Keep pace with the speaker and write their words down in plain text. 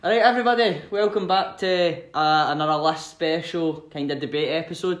Alright everybody, welcome back to another list special kind of debate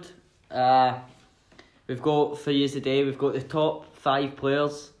episode. We've got for you today, we've got the top 5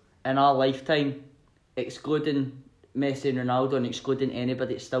 players in our lifetime, excluding Messi and Ronaldo and excluding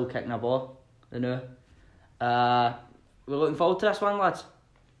anybody that's still kicking a ball. We're looking forward to this one, lads.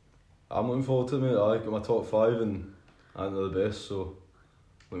 I'm looking forward to it, mate. I got my top 5 and I think they're the best, so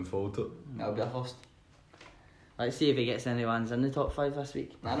looking forward to it. That'll be our first. Let's see if he gets anyone's in the top 5 this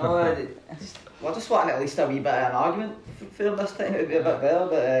week. I know, we're just wanting at least a wee bit of an argument for him this time. It would be a bit better,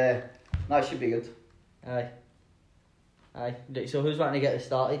 but no, it should be good. Aye. Right, so who's wanting to get it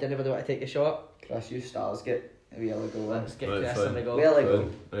started? Anybody want to take a shot? Chris, you stars get a wee early goal in. Let's get Right, Chris fine. in the goal. Wee early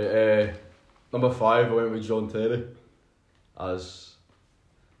goal. Right, number 5, I went with John Terry as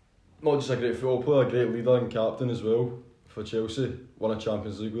not just a great football player, a great leader and captain as well for Chelsea. Won a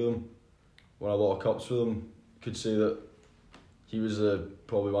Champions League with them, won a lot of cups with them. Could say that he was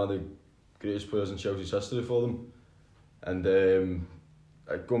probably one of the greatest players in Chelsea's history for them. And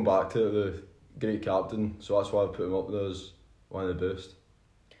going back to it, the great captain, so that's why I put him up there as one of the best.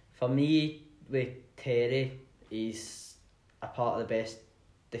 For me, with Terry, he's a part of the best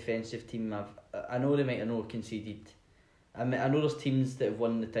defensive team I know they might have not conceded. I know there's teams that have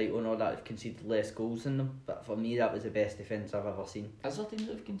won the title and all that have conceded less goals than them, but for me that was the best defence I've ever seen. Is there teams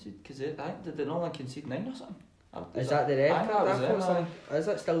that have conceded? Because I think did they not only concede 9 or something? Is that the record? I thought it was Is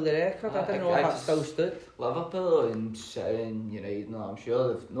it still the record? I didn't know if that still stood. Liverpool and City and United, no, I'm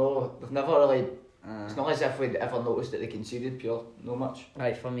sure they've never really. It's not as if we'd ever noticed that they conceded pure, no much.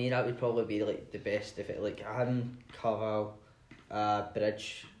 Right, for me that would probably be like the best if it like him, Carval,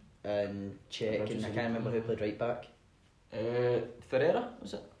 Bridge and Czech, Bridge and I is can't a- remember who played right back. Ferreira,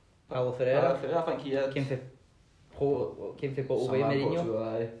 was it? Paulo Ferreira I think he had. came for Porto away Someone Mourinho. Portugal,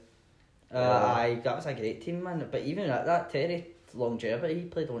 aye. Aye, that was a great team, man. But even at that, Terry longevity, he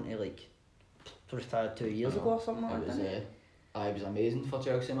played on to like retired 2 years ago or something like It was, that. it was amazing for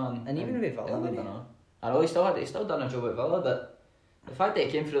Chelsea, man. And even with Villa, England, wasn't I know. I know he still done a job at Villa, but the fact that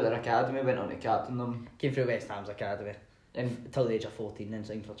he came through their academy, went on to captain them, Came through West Ham's academy and until the age of 14, then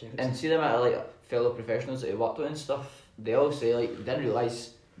signed for Chelsea. And see the amount of like fellow professionals that he worked with and stuff, they all say like they didn't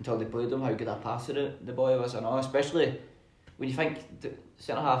realise until they played him how good a passer the boy was and all, especially when you think the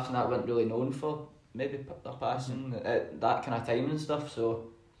centre halves and that weren't really known for maybe their passing at that kind of time and stuff. So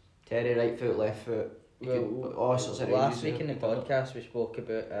Terry, right foot, left foot, all sorts of last ranges week in the he could- podcast we spoke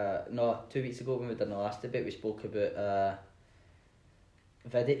about 2 weeks ago when we done the last debate we spoke about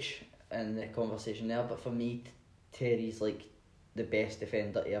Vidic and the conversation there, but for me Terry's like the best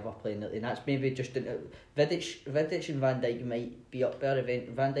defender to ever play in it, and that's maybe just Vidic and Van Dijk might be up there.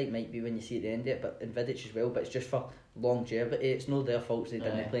 Van Dijk might be when you see at the end of it, but and Vidic as well. But it's just for longevity. It's not their fault they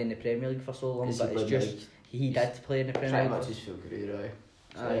didn't Aye. play in the Premier League for so long, 'Cause but he it's played just like- he did play in the Premier pretty League. much his full career,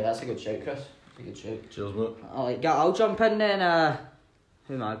 aye. So, Aye. that's a good shout, Chris. That's a good shout. Cheers, mate. I'll jump in then.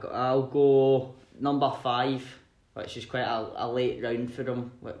 Who am I? I'll go number 5, which is quite a late round for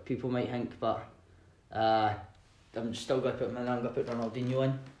him, what people might think, but I'm still going to put him in. I'm going to put Ronaldinho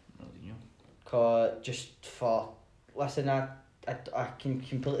in. Ronaldinho. Just for listen, I can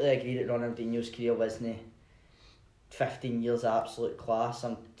completely agree that Ronaldinho's career wasn't 15 years of absolute class.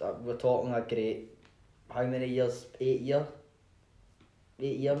 We're talking a great, how many years? 8 year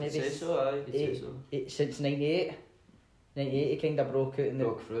maybe. I'd say so, aye. I'd say so. Since 98 he kind of broke out in the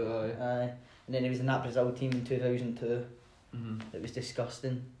Broke through, aye. and then he was in that Brazil team in 2002. Mm-hmm. It was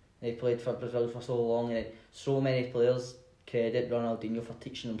disgusting. He played for Brazil for so long, and so many players credit Ronaldinho for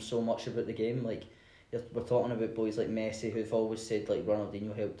teaching them so much about the game. Like we're talking about boys like Messi who've always said like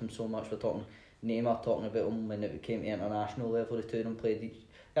Ronaldinho helped him so much. We're talking Neymar talking about him when it came to international level. The two of them they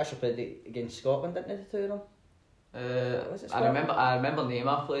actually played against Scotland, didn't they? The two of them. Was it I remember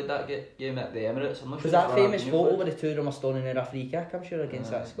Neymar played that game at the Emirates. I'm not Was sure that if famous Ronaldinho photo played. where the two of them are standing in a free kick? I'm sure against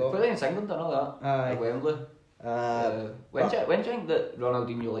that They Scotland. played against England, I know that. Aye. At Wembley. When but- do you think that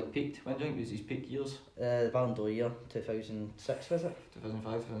Ronaldinho like peaked? When do you think was his peak years? Ballon d'Or year 2006 was it?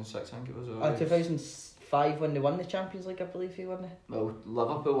 2005, 2006, I think it was. 2005 when they won the Champions League, I believe he won it. Well,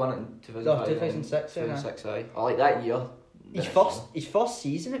 Liverpool won it in 2005. No, 2006, 2006, aye. I like that year. His first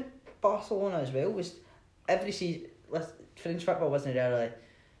season at Barcelona as well was every season. French football wasn't really.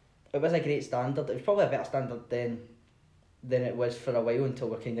 It was a great standard. It was probably a better standard then than it was for a while until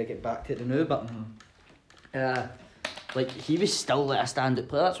we kind of get back to the new. But like he was still like a standout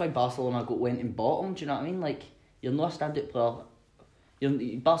player. That's why Barcelona went and bought him. Do you know what I mean? Like you're not a standout player.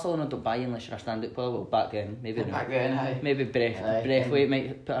 Barcelona don't buy you unless you're a standout player. Well, back then maybe Back then, aye. maybe Aye. Braithwaite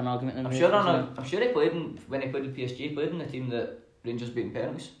might put an argument in. I'm sure he played when he played with PSG. He played in the team that Rangers beat in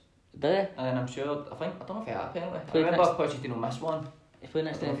penalties. Did And I don't know if he had a penalty. Played I remember Pochettino missed one. He's playing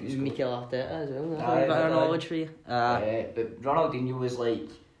next to Mikel Arteta as well. That's Aye, a bit of aye. knowledge for you. But Ronaldinho was like,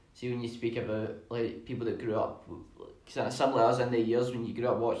 see when you speak about like people that grew up, kind of similar as in the years when you grew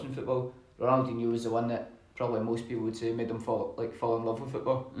up watching football, Ronaldinho was the one that probably most people would say made them fall in love with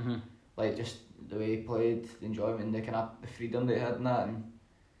football. Mm-hmm. Like just the way he played, the enjoyment, the kind of the freedom they had in that,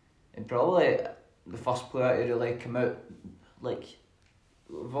 and probably the first player to really come out. Like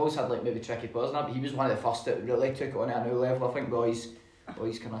we've always had like maybe tricky players and that, but he was one of the first that really took it on at a new level. I think boys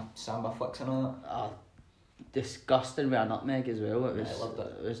kind of samba flicks and all that. Disgusting with a nutmeg as well. It was. Yeah, I loved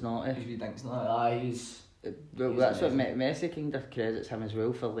it. It was naughty. He thinks like that. He's That's what amazing. Messi kind of credits him as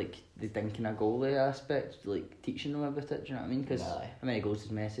well for, like the dinking a goalie aspect, like teaching them about it. Do you know what I mean? Because Aye. how many goals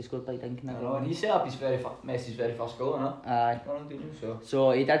has Messi scored by dinking a I know, and goalie? he set up his Messi's very first goal, innit? Aye. Ronaldinho, so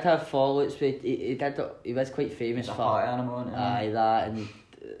So he did have fallouts with. He was quite famous he's a for. party animal, innit? Aye, that and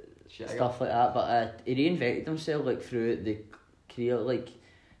Shit, stuff like that. But he reinvented himself like throughout the career. Like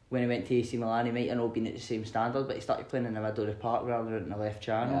when he went to AC Milan, he might have not been at the same standard, but he started playing in the middle of the park rather than in the left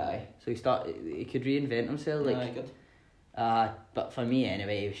channel. Aye. So he could reinvent himself. Like, Aye, good. but for me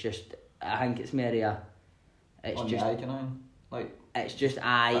anyway, it was just. I think it's Maria. It's On just. the icon, like It's just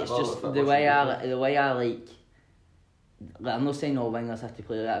it's Football, just football the way I should like. I'm not saying all wingers have to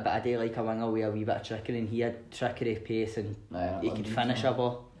play like that, but I do like a winger with a wee bit of trickery, and he had trickery, pace, and aye, he could finish a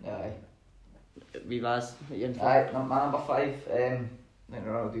ball. Aye. Vivaz, what you in for? Aye, my number 5. I think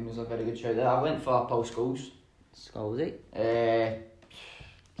Ronaldinho's a very good shout there. I went for Paul Scholes. Scalzi,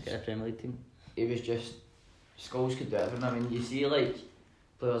 get a Premier League team. He was just Scholes could do everything. I mean, you see like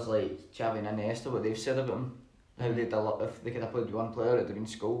players like Xavi and Iniesta, what they've said about him, how they'd if they could have played with one player, it'd have been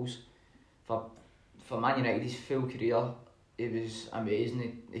Scholes. For Man United, his full career, he was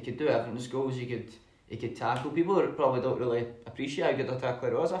amazing. He could do everything. Scholes, he could tackle. People probably don't really appreciate how good a tackler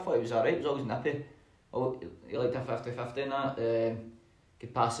he was. I thought he was alright. He was always nippy. He liked a 50-50 in that.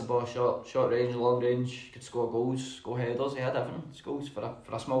 Could pass the ball short range, long range. Could score goals, score headers. He had everything. Scholes for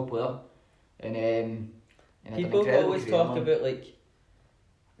a small player. And had an People incredible always career, talk man. about like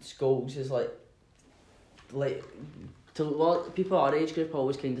Scholes is like to a lot people our age group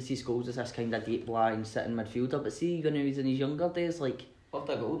always kind of see Scholes as this kind of deep line sitting midfielder, but see when he was in his younger days, like Loved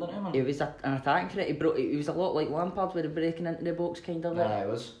a goal, didn't he, man? he was an attacking threat. He was a lot like Lampard with the breaking into the box kind of. Nah, it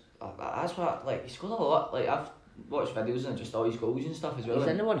was. That's what, like, he scored a lot. Like, I've watched videos and just all his goals and stuff as well. He's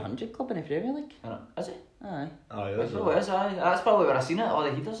in the 100 club in the Premier League. Is he? Aye. Aye, That's probably is, aye. That's probably where I seen it. All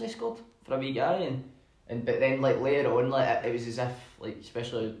the headers they scored for a wee guy, and but then like later on, like it was as if, like,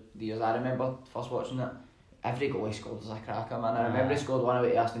 especially the years I remember first watching it, every goal he scored was a cracker, man. I remember he scored one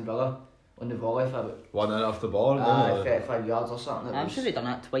away to Aston Villa on the volley for about 1 in off the bar, didn't it? 35 yards or something. I'm sure he done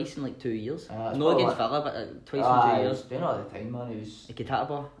that twice in like 2 years. It's Not probably against like- Villa, but twice in 2 years. Doing it all the time, man. He was. He could hit a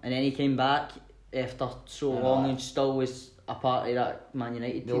ball, and then he came back after so long and still was a part of that Man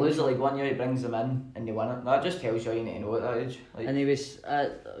United They team. lose it like 1 year, he brings them in and they win it. That just tells you all you need to know at that age. Like, And he was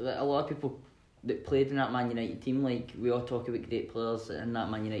a lot of people that played in that Man United team. Like we all talk about great players in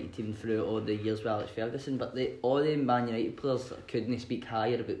that Man United team through all the years with Alex Ferguson, but all the Man United players couldn't speak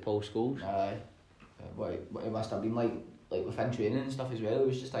higher about Paul Scholes. aye. What it must have been like within training and stuff as well. He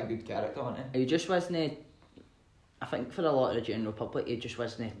was just a good character, wasn't he? He just wasn't. I think for a lot of the general public, he just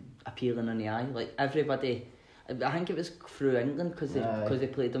wasn't appealing in the eye. Like everybody, I think it was through England because they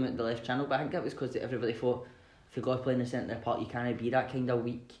played him at the left channel. But I think it was because everybody thought if you go play in the centre part, you can't be that kind of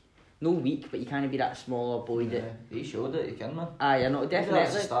weak. No weak, but you can't be that smaller boy. That He showed it, he can, man. aye, I know Maybe that's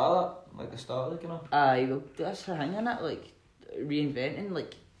definitely. the start of that, like the start of it, you know. Aye, well, that's the thing in it. Like reinventing,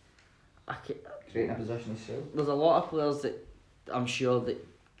 like Creating a position himself. there's a lot of players that I'm sure that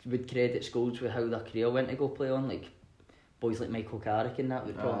would credit Scholes with how their career went to go play on, like boys like Michael Carrick and that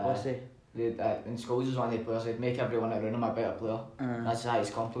would probably say. And Scholes is one of the players that'd make everyone around him a better player. That's the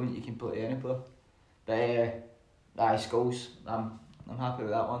highest compliment you can put to any player. But aye, Scholes, I'm happy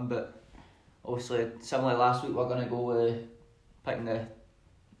with that one. But obviously, similarly last week we're gonna go picking the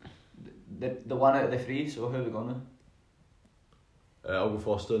one out of the three. So who are we going to? I'll go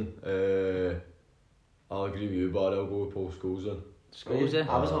first then. I'll agree with you, but I'll go with Paul Scholes then. Scholes, yeah.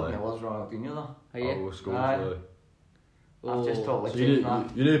 I was Aye. hoping it was Ronaldinho though. Are you? I'll go with Scholes. Aye. I've just totally So changed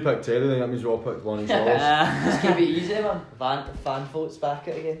that. you need to pick Terry, then that means we all picked one each other. Just keep it easy, man. Fan votes back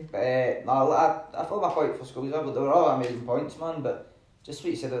out again. No, I thought my point for Scholes, but they were all amazing points, man. But just what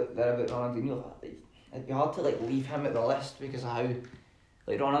you said there about Ronaldinho, it'd be hard to like leave him at the list because of how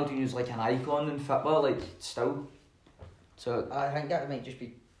like Ronaldinho's like an icon in football, like still. So I think that might just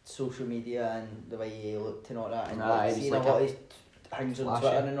be social media and the way he looked and all that, and Aye, like, he's seeing like a lot a of his things on flashy.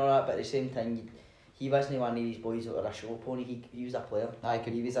 Twitter and all that. But at the same time, he wasn't one of these boys that were a show pony. He was a player.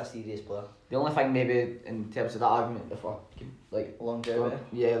 He was a serious player. The only thing maybe in terms of that argument, if I can, like Longevity.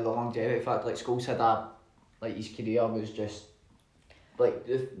 yeah, the longevity fact, like Scholes had a, like his career was just, like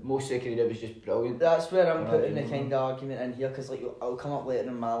most of the career was just brilliant. That's where I'm Yeah, putting the yeah. kind of argument in here, because like I'll come up later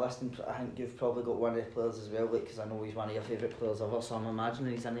in my list, and I think you've probably got one of the players as well, like, because I know he's one of your favourite players ever, so I'm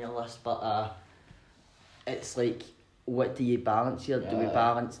imagining he's in your list. But it's like, what do you balance here? Do we Yeah.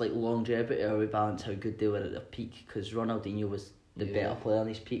 balance like longevity, or we balance how good they were at their peak? Because Ronaldinho was the Yeah. better player in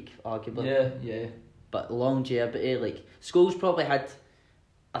his peak, arguably. Yeah. But longevity, like Scholes probably had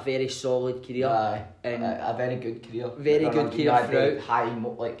a very solid career. Aye. and a very good career. Very Like, good Ronaldinho career had, throughout. like, high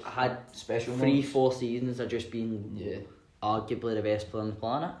like had special 3-4 seasons of just being moments. Yeah. arguably the best player on the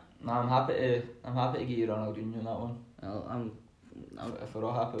planet. No, I'm happy to give you Ronaldinho on that one. Well, I'm If we're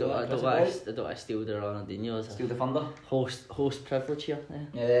all happy don't, with I that. don't, Chris, want right? to, I don't want to steal the Ronaldinho as Still a the thunder. host privilege here.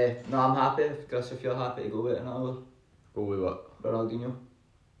 Yeah. Yeah. No, I'm happy. Chris, if you're happy to go with it, no, Go with what? Ronaldinho.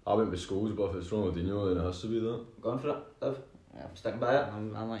 I went with Scholes, but if it's Ronaldinho, then it has to be that. Going for it, Liv. Yeah. Sticking by it.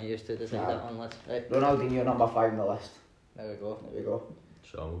 I'm not used to decide Nah. that one. Right, Ronaldinho number 5 on the list. there we go. There we go.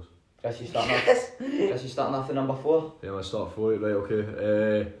 Shambles. Chris, you starting off. Chris, you starting off the number 4. Yeah, I start for it, right,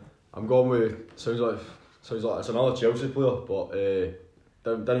 okay. I'm going with, sounds like it's another Chelsea player, but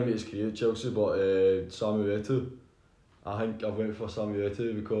didn't make his career at Chelsea, but Samuel Eto'o. I think I went for Samuel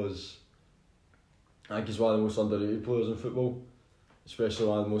Eto'o because I think he's one of the most underrated players in football, especially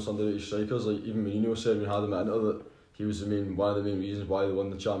one of the most underrated strikers. Like even Mourinho said when he had him at Inter that he was one of the main reasons why they won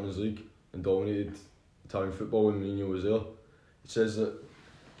the Champions League and dominated Italian football when Mourinho was there. He says a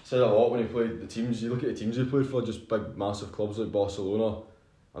lot when he played the teams. You look at the teams he played for, just big massive clubs like Barcelona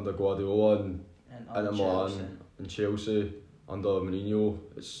under Guardiola and Inter Milan and Chelsea under Mourinho.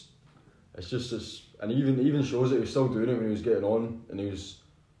 It's and even shows that he was still doing it when he was getting on, and he was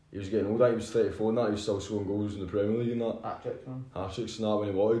getting older. He was 34 and that, he was still scoring goals in the Premier League and that, hat-tricks and that when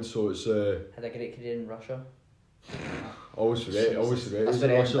he wanted. So it's Had a great career in Russia. always forget That's he's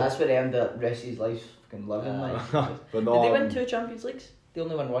in Russia. where he ended the rest of his life fucking living like. But Did no, they win 2 Champions Leagues? They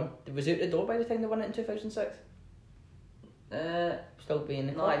only won 1. Was it out the door by the time they won it in 2006? Still being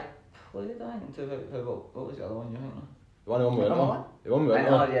the No, club. I played what was the other one you think? the one he won with Number Inter. one? He won with I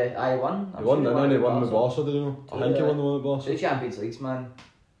know, Inter. yeah, I won. He won then, he won with Barca, did he not? I think he Yeah. won the one with Barca. 2 Champions Leagues, man.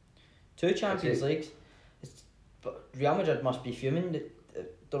 2 Champions That's Leagues. But Real Madrid must be fuming.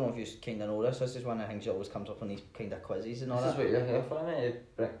 Don't know if you kind of know this. This is one of the things that always comes up on these kind of quizzes and all This is that. what you're here for, mate.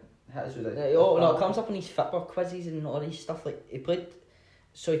 Hit us with it. No, it comes up on these football quizzes and all these stuff. Like he played,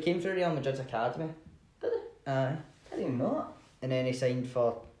 so he came through Real Madrid's academy. Did he? Aye. I didn't even know that. And then he signed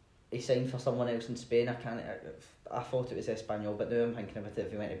for someone else in Spain. I thought it was Espanyol, but now I'm thinking about it.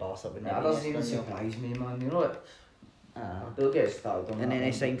 If he went to Barca, it would That never doesn't be even Espanyol. surprise me, man. You know what? They'll get started on that. And then he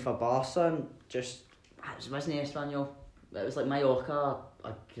one. signed for Barca and just wasn't he Espanyol? It was like Mallorca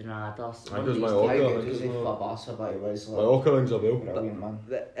or Granada. I think it was Mallorca. How I good think was it he was for Barca, but he was like Mallorca rings a bell. brilliant, man.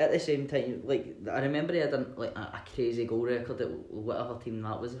 But at the same time, like I remember he had a crazy goal record at whatever team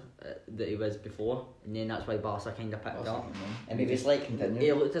that was that he was before, and then that's why Barca kind of picked up. And he was like, continued.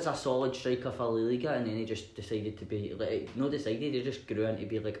 he looked as a solid striker for La Liga, and then he just decided to be like, he just grew into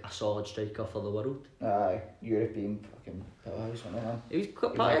be like a solid striker for the world. Aye, European fucking powerhouse, wasn't he, man? He was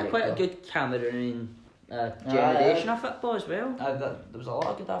quite, He was part of like quite a that. good Cameroonian generation of football as well. There was a lot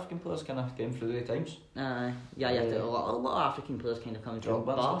of good African players kind of came through the times. Yeah, a lot of African players kind of coming from Drogba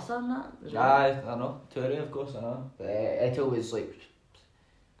and Barca and that. as well. Aye, I know. Toure, of course, I know. But Eto'o was like, it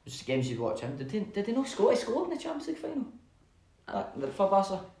was games you'd watch him. Did he not score? He scored in the Champions League final. For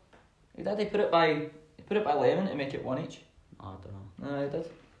Barca. He did. He put it by Lemon to make it 1 each. I don't know. Aye, he did.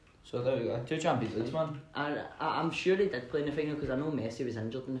 So there we go. 2 Champions Leagues, man. And I'm sure he did play in the final because I know Messi was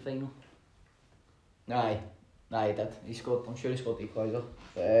injured in the final. Aye, he did. He scored. I'm sure he scored the equaliser.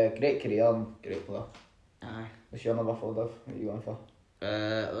 Great career and great player. Aye. What's your number 4, Dave? What are you going for?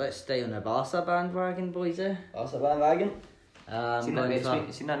 Let's stay on the Barca bandwagon, boys. Barca bandwagon. I'm Seen that going next for.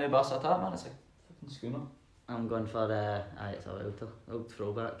 week? Seen that new Barca attack, man? It's like fucking schooner. I'm going for. It's a old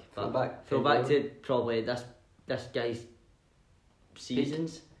throwback. Throwback. Throwback to probably this guy's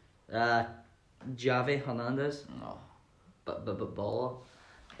seasons. Javi Hernandez, No. but baller.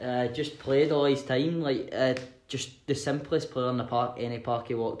 Just played all his time, like just the simplest player in the park, any park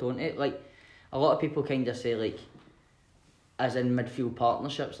he walked onto. Like a lot of people kind of say, like, as in midfield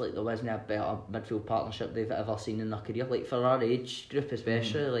partnerships, like there wasn't a better midfield partnership they've ever seen in their career. Like for our age group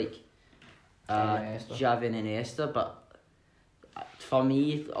especially, like Iniesta. Xavi and Iniesta. But for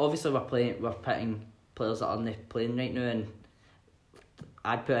me, obviously we're putting players that aren't playing right now, and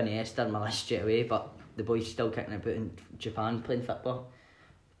I'd put Iniesta in my list straight away. But the boy's still kicking about in Japan playing football.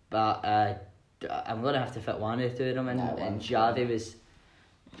 But I'm going to have to fit one of the two of them in, Nah, and one. Xavi was...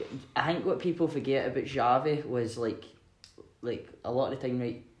 I think what people forget about Xavi was like a lot of the time,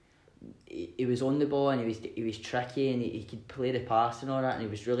 right, he was on the ball and he was tricky and he could play the pass and all that, and he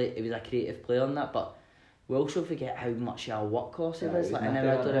was a creative player on that, but we also forget how much of a workhorse he Yeah, was, he was like in the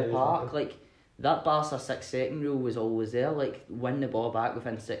nippy, middle of he the was park. nippy. Like that Barca 6 second rule was always there, like win the ball back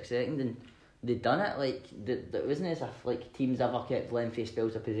within 6 seconds, and they'd done it. Like it wasn't as if like teams ever kept lengthy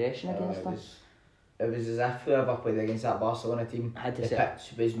spells of possession against them. It was as if whoever played against that Barcelona team, Had to the set-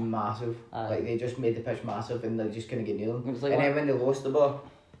 pitch was massive. Aye. Like they just made the pitch massive and they just couldn't get near them. It was like And then one, when they lost the ball,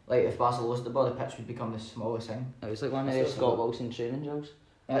 like if Barca lost the ball, the pitch would become the smallest thing. it was like one of That's those what- Scott Wilson training drills.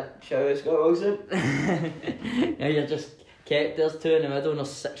 Shout out Scott Wilson. Now you're just kept, there's two in the middle and there's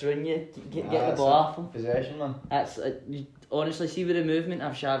 6 around you. Get the That's ball it. off them. Possession, man. That's you honestly see with the movement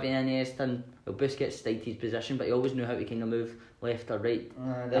of Xavi and Iniesta, and well, Busquets stayed his position, but he always knew how to kind of move left or right.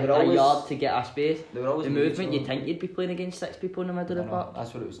 They were a always yard to get a space. They were always The in each movement, other. you'd think you'd be playing against 6 people in the middle of I the know, park.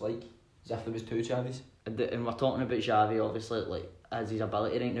 that's what it was like. As if there was 2 Chavis. And we're talking about Xavi, obviously, like as his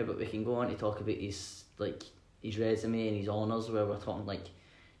ability right now, but we can go on to talk about his resume and his honours, where we're talking like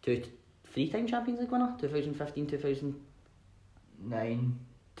 3-time Champions League winner, 2015, 2000, 9,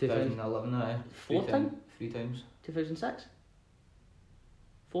 2000, 2011, 4 time, 3 times. 2006,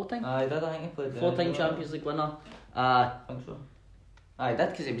 4 time, Aye, did I think he played 4-time Champions League winner. I think so. Aye,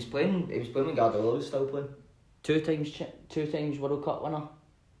 did because he was playing when Guardiola was still playing. 2 times World Cup winner.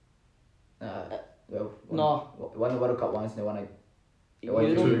 Well, No. won the World Cup once and they won it.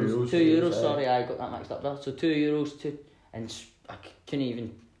 Euros, Euros. 2 Euros. Aye. Sorry, I got that mixed up there. So 2 Euros, I couldn't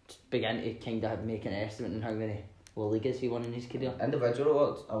even begin to kind of make an estimate on how many La Ligas he won in his career.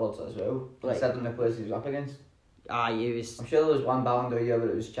 Individual awards as well. Right. Considering the players he was up against. Aye, he was. I'm sure there was one Ballon d'Or year where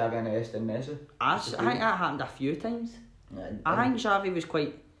it was Xavi, Iniesta and Messi. I think that happened a few times. And, I think Xavi was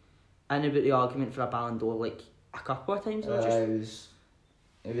quite in about the argument for a Ballon d'Or like a couple of times.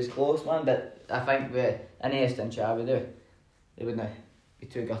 it was close, man, but I think with Iniesta and Xavi, they wouldn't be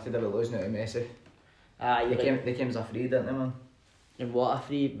too gutted about losing it to Messi. They came as a free, didn't they, man? And what a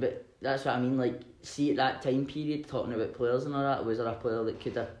free, but that's what I mean. Like, see at that time period, talking about players and all that, was there a player that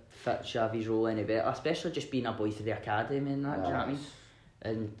could have fit Xavi's role any better? Especially just being a boy through the academy and that. Do you know what I mean?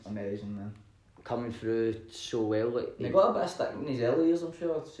 And Amazing, man. coming through so well, like He got a bit of stick in his early years, I'm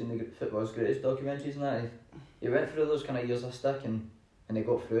sure. I've seen the Football's Greatest documentaries and that. He went through those kind of years of stick and he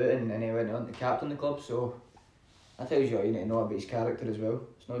got through it and he went on to captain the club, so that tells you all you need to know about his character as well.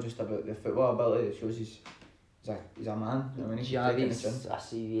 It's not just about the football ability, it shows he's a man. You know what I mean? He's taking the chin.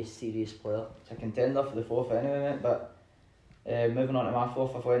 Xavi's a serious player. It's a contender for the 4th anyway, mate, but moving on to my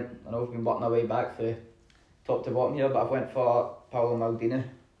 4th, I know we've been working our way back from top to bottom here, but I've went for Paolo Maldini.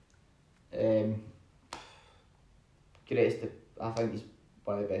 I think he's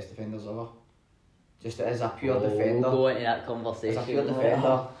one of the best defenders ever. Just as a pure defender. We'll go into that As conversation. a pure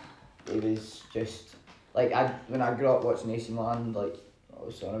defender, he was just like when I grew up watching AC Milan, like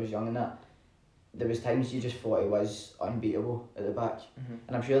obviously when I was young and that, there was times you just thought he was unbeatable at the back,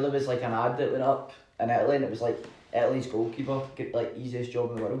 and I'm sure there was like an ad that went up in Italy, and it was like Italy's goalkeeper get like easiest job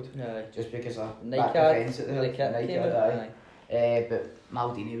in the world, Aye. just because of Nike that ad, defence at the the kit Nike came ad, out, aye. aye. But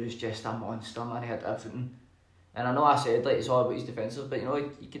Maldini was just a monster, man. He had everything, and I know I said like it's all about his defensive, but you know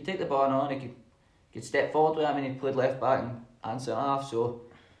he could take the ball on, he could step forward with it. I mean, he played left back and centre half, so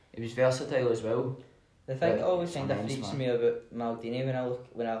he was versatile as well. The thing that Yeah, always it's kind of immense, freaks man. me about Maldini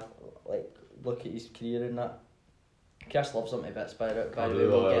when I look at his career and that. Chris loves him to bits, by the way.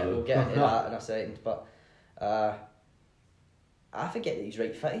 We'll get into that in a second, but I forget that he's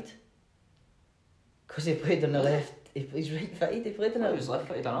right footed. Because he played on the left. He's right footed. He played on He the was left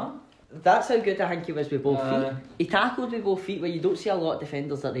footed, I know. That's how good I think he was with both feet. He tackled with both feet, where you don't see a lot of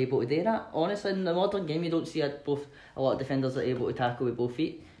defenders that are able to do that. Honestly, in the modern game, you don't see a lot of defenders that are able to tackle with both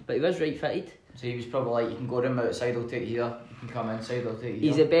feet. But he was right footed. So he was probably like, you can go round outside, I'll take you here. You can come inside, I'll take you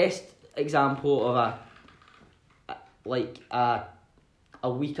He's here. the best example of a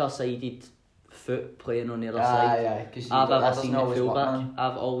weaker sided foot playing on the other side Aye, because I've ever seen at fullback.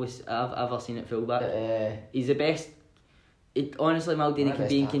 I've ever seen it fullback. He's the best. Honestly, Maldini One of can the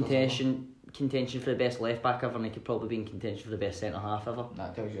be in best tackles contention for the best left back ever, and he could probably be in contention for the best centre half ever.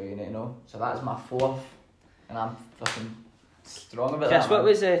 That tells you all you need to know. So that's my 4th, and I'm fucking strong about Chris, that. what man.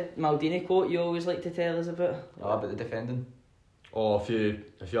 was the Maldini quote you always like to tell us about? Oh, about the defending. Oh, if you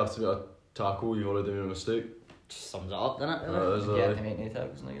have to make a tackle, you've already made a mistake. Just sums it up, doesn't it? That is You have to make no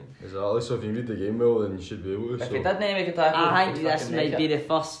tackles, nigga. exactly. So if you read the game well, then you should be able to. If So. he didn't make a tackle, I he'd think this fucking might make be it. the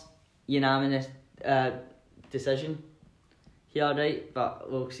first unanimous decision here, right? But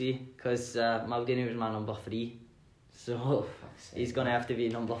we'll see, because Maldini was my number 3, so he's gonna have to be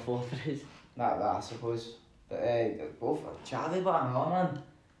number 4 for us. That I suppose. But both Xavi, but I know, man.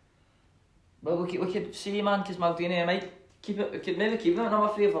 Well, we could see, man, because Maldini might keep it. We could maybe keep him at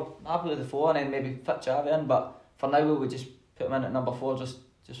number 3 if we're happy with the 4, and then maybe fit Xavi in. But for now, we would just put him in at number 4 just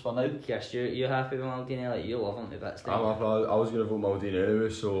for now. Yes, you happy with Maldini? Like, you love him to bits. I was going to vote Maldini anyway,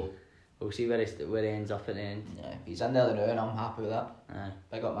 so We'll see where he ends up at the end. Yeah, he's in there now, and I'm happy with that. Aye.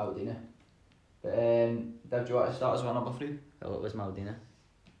 Big up Maldini. But Dave, do you want to start as well, number 3? Well, it was Maldini.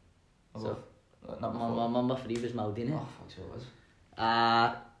 Number, My number 4. number 3 was Maldini. Oh, fuck, so it was.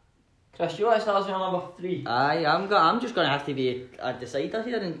 Chris, do you want to start as well number 3? Aye, I'm just gonna have to be a decider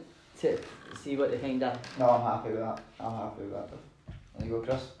here and to see what the kind of. No, I'm happy with that. There you go,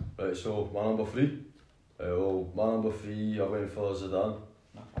 Chris. right. So my number 3. My number 3, I went for Zidane.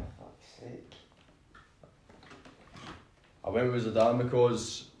 No, for fuck's sake. I went with Zidane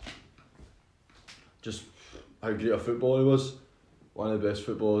because just how great a footballer he was. One of the best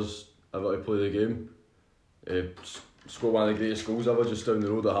footballers ever to play the game. Scored one of the greatest goals ever just down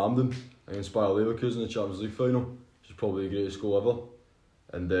the road at Hampden against Bayer Leverkusen in the Champions League final, which is probably the greatest goal ever.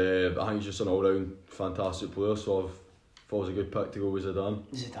 And I think he's just an all-round fantastic player, so I thought it was a good pick to go with Zidane.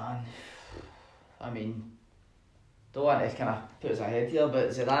 Zidane. I mean, don't want to kind of put us ahead here, but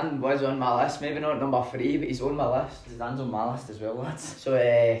Zidane was on my list. Maybe not number 3, but he's on my list. Zidane's on my list as well, lads. So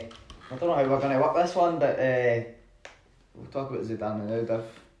I don't know how we're going to work this one, but we'll talk about Zidane now, Dave.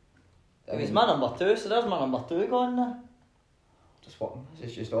 He's my number 2, so there's my number 2 gone now. Just what?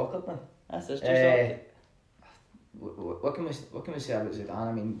 It's just awkward, man. That's just What can we say about Zidane?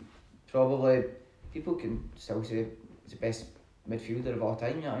 I mean, probably people can still say he's the best midfielder of all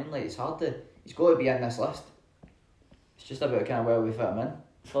time. You know what I mean? Like, it's hard to. He's got to be in this list. It's just about kind of where we fit him in.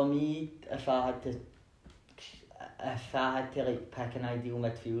 For me, if I had to like pick an ideal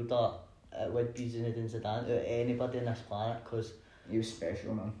midfielder, it would be Zinedine Zidane out of anybody on this planet, because He was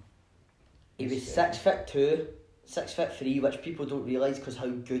special, man. he was 6'2", 6'3", which people don't realise because how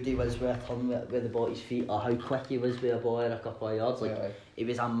good he was with a turn with the ball at his feet, or how quick he was with a ball in a couple of yards. Like, he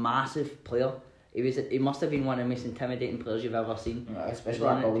was a massive player. He must have been one of the most intimidating players you've ever seen. Yeah, especially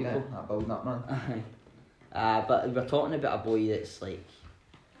that building up, man. But we're talking about a boy that's like,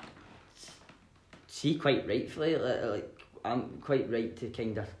 see, quite rightfully, like I'm quite right to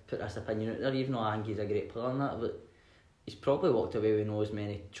kind of put this opinion out there, even though I think he's a great player and that, but he's probably walked away with not as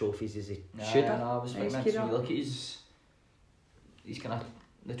many trophies as he should have. I was right, man. So you look at his kind of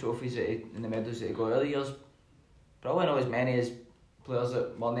the trophies and the medals that he got early years, probably not as many as players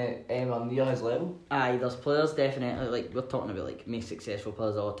that won anywhere near his level. Aye, there's players definitely, like we're talking about like most successful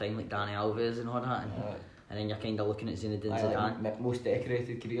players all the time, like Dani Alves and all that, and then you're kind of looking at Zinedine Zidane. Like most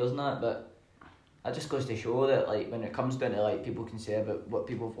decorated careers and that, but it just goes to show that like when it comes down to like people can say about what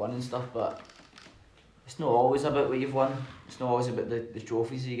people have won and stuff, but it's not always about what you've won. It's not always about the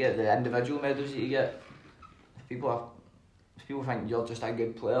trophies you get, the individual medals that you get. If people think you're just a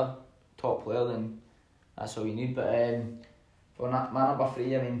good player, top player, then that's all you need. But for my number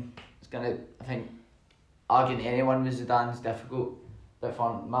 3, I mean, I think arguing anyone with Zidane is difficult. But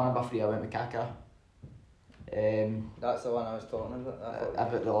for my number 3, I went with Kaká. That's the one I was talking about.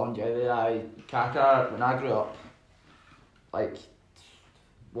 About the longevity. Kaká, when I grew up, like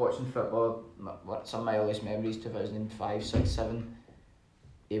watching football, some of my earliest memories, 2005, 6, 7,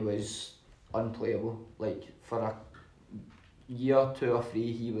 he was unplayable. Like for a year, 2 or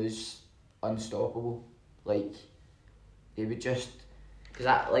 3, he was unstoppable. Like he would just, because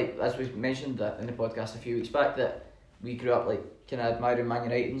like as we mentioned in the podcast a few weeks back, that we grew up like kind of admiring Man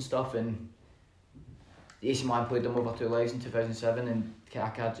United and stuff, and the AC Milan played them over 2 legs in 2007, and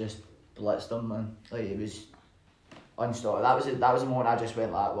Kaká just blitzed them, man. Like it was unstoppable. That was the moment I just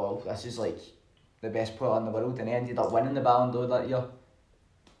went like, well, this is like the best player in the world, and he ended up winning the Ballon d'Or that year.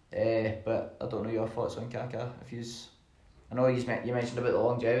 But I don't know your thoughts on Kaká. I know you mentioned about the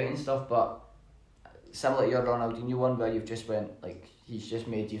longevity and stuff, but similar to your Ronaldinho one, where you've just went like he's just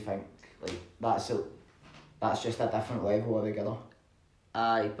made you think like that's just a different level altogether.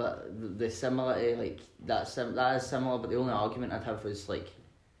 Aye, but the similarity, like that is similar, but the only argument I'd have was like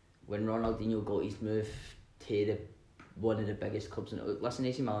when Ronaldinho got his move to one of the biggest clubs in the world. Listen,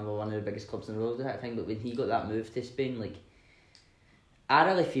 AC Milan were one of the biggest clubs in the world at that time, but when he got that move to Spain, like I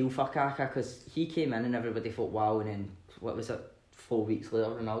really feel for Kaká, because he came in and everybody thought wow, and then what was it, 4 weeks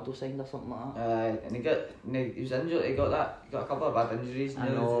later Ronaldo signed or something like that. And he was injured. He got a couple of bad injuries. I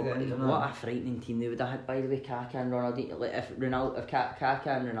know, but what a frightening team they would have had, by the way, Kaká and Ronaldo. Like if Kaká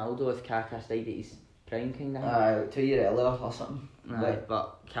and Ronaldo, if Kaká stayed at his prime kind of. 2 years earlier or something.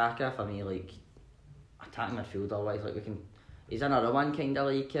 But Kaká for me, like attacking midfielder wise, like he's another one kind of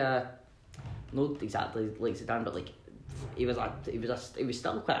like not exactly like Zidane, but like he was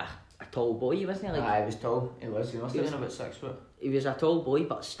still quite a tall boy, wasn't he? Like, He was tall. He was. He must have been about 6 foot. he was a tall boy,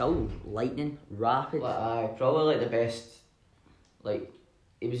 but still lightning, rapid. Probably like the best. Like,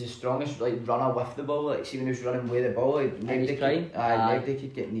 he was the strongest like runner with the ball. Like, see when he was running with the ball, like nobody prime? could, nobody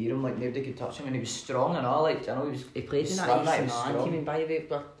could get near him. Like nobody could touch him, and he was strong and all. Like, I know he was. He played in that slim, AC he was Milan strong. team, and by the way,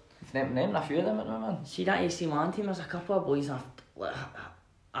 but Name a few of them, man. see that AC Milan team, there's a couple of boys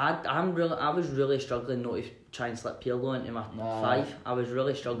I was really struggling not to try and slip Pirlo into my Nah. 5. I was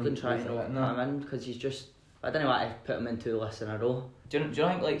really struggling Mm, trying to yeah, put no. him in because he's just, I don't know why to put him in 2 lists in a row. Do you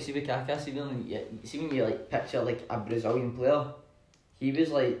think like see with Kaká, see when you like picture like a Brazilian player, he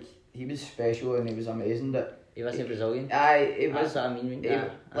was special and he was amazing. But He wasn't Brazilian. it That's was what I mean.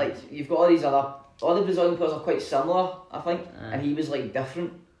 like you've got all the Brazilian players are quite similar, I think, and he was like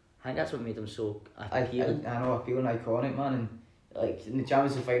different. I think that's what made him so I appealing. know, appealing, iconic, man, and like in the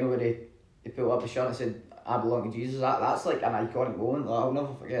Champions League final where they pulled up the shirt and said, "I belong to Jesus." That's like an iconic moment. Like, I'll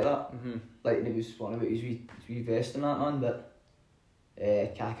never forget that. Mm-hmm. Like, and he was one about his wee vest and that, man. But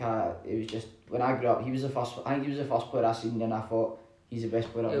Kaká, it was just when I grew up, he was the first. I think he was the first player I seen, and I thought he's the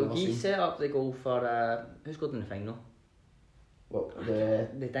best player I've ever He seen. set up the goal for who scored in the final? What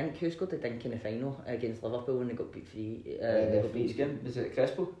The dink. Who scored the dink in the final against Liverpool when they got beat 3? They the got free beat game, was it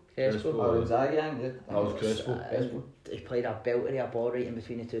Crespo? Crespo. Or Inzaghi, I think. That was Crespo. Crespo. He played a belter of a ball right in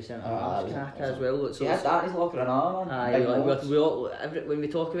between the 2 centre halves. that was- Kaká as well. So he had that in his locker and all, man. Aye, Big like, moments. when we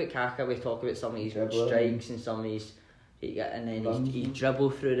talk about Kaká, we talk about some of his Dribbling. strikes and some of his, and then Runs. he dribble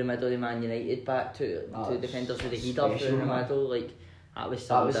through the middle of Man United back to That's defenders with a header through special, the man. middle. Like that was That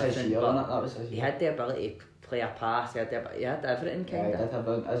something was his different. year, But innit? That was his he year. had the ability to play a pass. He had everything Yeah, kind he of. did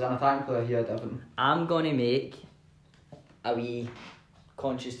have as an attacking player, he had everything. I'm gonna make a wee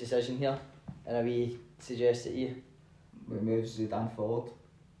conscious decision here, and a wee suggest it to you. We moved Zidane forward.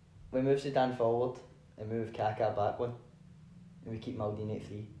 We move Zidane forward and move Kaká back one, and we keep Maldini at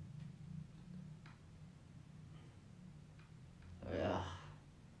 3. Yeah.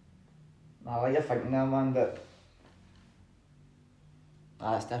 I like your thinking there, man, but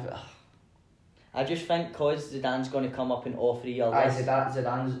it's difficult. I just think cause Zidane's going to come up in all 3 of Aye, this.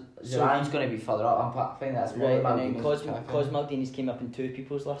 Zidane's going to be further up. I think that's more Right, than and then cause Kaká. Maldini's came up in 2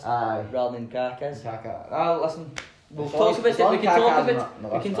 people's list Aye. rather than Kaká's. Kaká. Listen. We'll as talk long about as it. We can talk Kaká's about.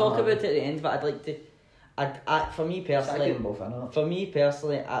 not- We can talk about it at the end. But I'd like to. For me personally,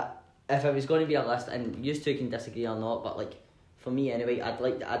 if it was going to be a list, and you two can disagree or not, but like for me anyway,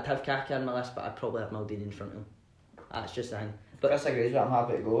 I'd have Kaká on my list, but I'd probably have Maldini in front of him. That's just the thing. But Chris agrees with it, I'm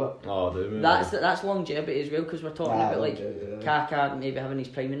happy to go with it. Oh, do we? That's longevity as well, because we're talking about like yeah. Kaká maybe having his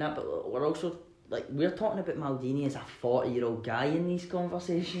prime in that, but we're also like we're talking about Maldini as a 40-year-old guy in these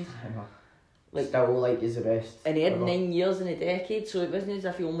conversations. Like- Still, like, he's the best. And he had ever. 9 years in a decade, so it wasn't as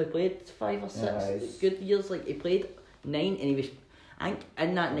if he only played 5 or 6 it's- good years. Like he played 9, and he was, I think,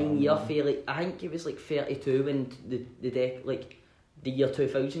 in that 9-year phase, like, I think he was like 32 when the year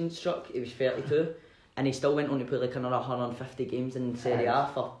 2000 struck. He was 32, and he still went on to play like another 150 games in Serie A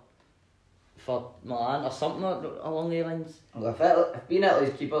for Milan or something along the lines. Well, if being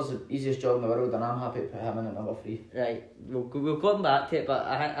Italy's keeper's the easiest job in the world, then I'm happy to put him in at number 3. Right, we'll come back to it, but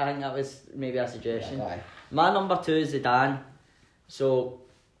I think that was maybe a suggestion. Aye. My number 2 is Zidane, so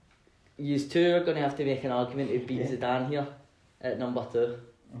you two are going to have to make an argument to beat Okay. Zidane here at number 2.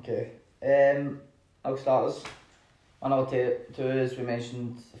 Okay. I'll start us. My number 2 is, we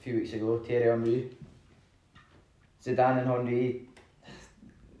mentioned a few weeks ago, Thierry Henry. Zidane and Henry,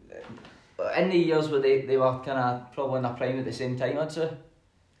 in the years where they were kind of probably in their prime at the same time, I'd say.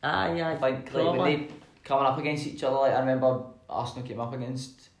 Yeah, I think like, when they coming up against each other, like I remember Arsenal came up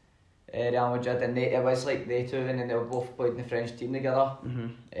against Real Madrid, and it was like they two, and then they were both played in the French team together.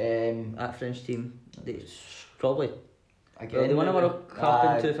 That French team, probably. Again, They won a World Cup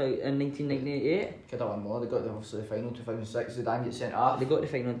Aye. in 1998. Could have won more. They got obviously the final 2006. Zidane gets sent off. They got the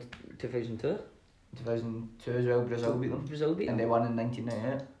final in 2002. 2002 as well. Brazil beat them, Brazil beat and them. they won in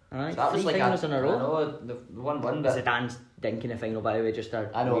 1998. Aye, So that 3 was like finals in a I row. know the one win, but Zidane's dinking the final, by the way, just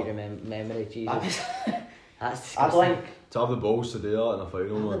a I know. memory. Jesus, that was, that's I disgusting. think To have the balls to do that in a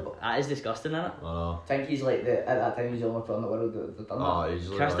final, man. That is disgusting, isn't it? I know. he's like at that time he's the only player in the world that done that. Ah,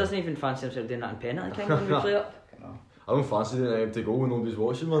 easily. Chris aye. doesn't even fancy himself doing that in penalty king when we play up. You know. I don't fancy doing an empty goal when nobody's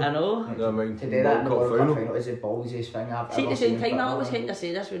watching, man. I know. You know what I mean? To do that in the World World Cup Cup final is the ballsiest thing I've See, at ever the same seen. time, I always But hate to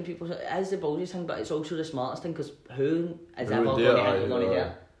say this when people say it is the ballsiest thing, but it's also the smartest thing, because who is Who ever would going do to it? Aye, do it?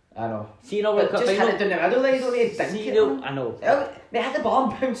 aye. I know. See, in a World But Cup just hit it final, down the middle, they don't need to dink see, it. no, I know. They had the ball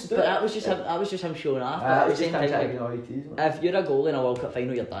and bounced But it. that was just him showing off. But It at the was same just him time, taking all your teas, man. if you're a goalie in a World Cup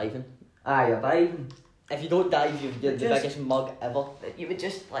final, you're diving. Aye, you're diving. If you don't dive, you're the Just- biggest mug ever. You would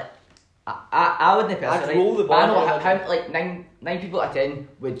just like I wouldn't personally. I'd roll the ball I know out. how like nine people out of 10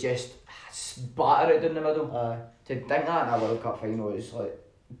 would just batter it down the middle. To think that in a World Cup final is like,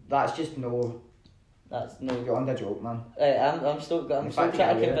 that's just no, That's no. beyond a joke, man. I'm still In trying fact, to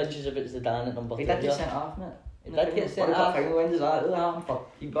yeah. convince you if it's Zidane at number He 2. did get sent off, mate. He did get sent World Cup off. final, when does that really happen for?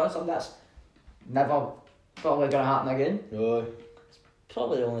 You've done something that's never probably gonna happen again. Aye.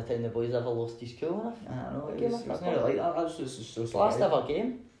 Probably the only time the boys ever lost his cool enough. I don't know, What it game was of never football? like that. That's just so His last sad. ever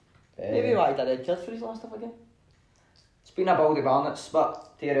game. Maybe he might have a red card for his last ever game. Speaking of Baldy Barnett's,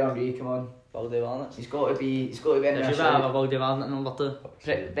 but Thierry Henry, come on. Baldy Barnett. He's got to be in Did there. you have a Baldy Barnett number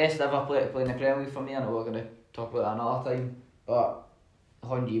 2? Best ever player to play in the Premier League for me. I know we're going to talk about that another time, but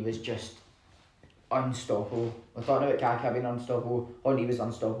Henry was just unstoppable. We're talking about Kaká being unstoppable. Henry was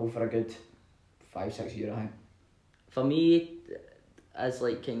unstoppable for a good 5-6 years, I think. For me, as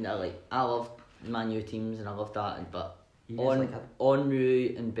like kind of like I love Man U teams and I love that, but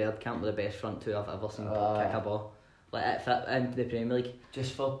Henry and Bergkamp were the best front two I've ever seen kick a ball. Like it fit into the Premier League.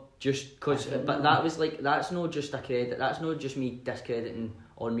 Just for Cause, but that was like that's not just a credit. That's not just me discrediting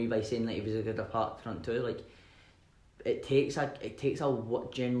Henry by saying that he was a good apart front two. Like it takes a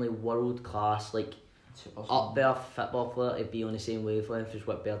generally world class like up there football player to be on the same wavelength as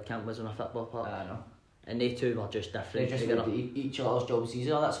what Bergkamp was on a football player. I know. And they two were just They different. just together. made each other's jobs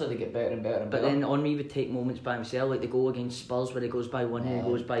easier. That's how they get better and better and But better. then Henry would take moments by himself, like the goal against Spurs where he goes by one and he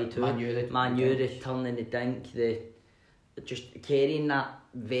goes by two. Man U, the turn and the dink, the just carrying that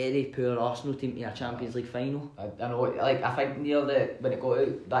very poor Arsenal team to a Champions League final. I know, like I think near when it got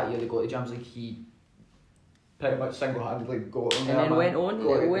out that year, they got to the Champions League. He pretty much single-handedly got them. And then went on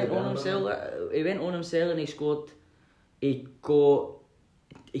himself. He went on himself and he scored. He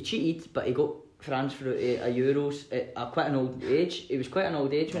cheated, but he got France through a Euros at quite an old age. He was quite an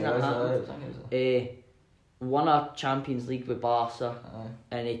old age when that happened. Won a Champions League with Barca,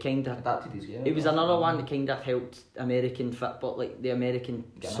 and he kind of adapted his game. It was another one that kind of helped American football, like the American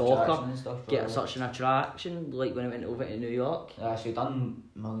soccer, get such an attraction. Like when he went over to New York. Yeah, so he done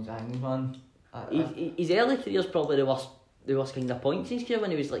millions of things, man. His early career's probably the worst kind of points in his career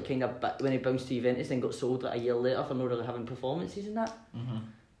when he was like when he bounced to Juventus and got sold like a year later for not really having performances and that. Mm-hmm.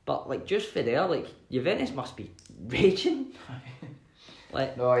 But like just for there, like Juventus must be raging.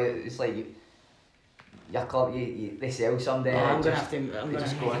 Like no, it's like your club, they sell someday. I'm gonna have to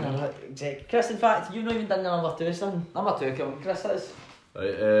go in. Chris, in fact, you've not even done the number 2, son. Number 2, come on, Chris, is.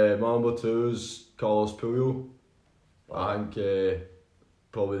 Right, my number 2 is Carlos Puyol. I think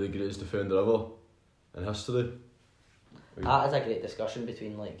probably the greatest defender ever in history. That is a great discussion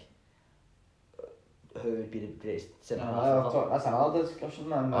between like who would be the greatest centre half. That's another discussion,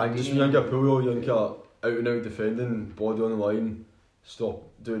 man. I think just when you get Puyol, you think out and out defending, body on the line, stop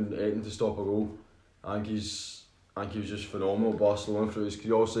doing anything to stop a goal. I think he was just phenomenal at Barcelona through his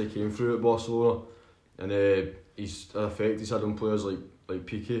career. Also, he came through at Barcelona, and he's an effect he's had on players like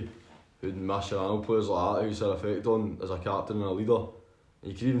Piqué, who Mascherano, players like that, who's had an effect on as a captain and a leader.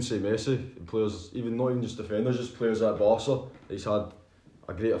 And you could even say Messi, players, even not even just defenders, just players at Barca, he's had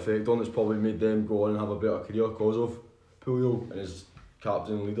a great effect on. It's probably made them go on and have a better career because of Puyol and his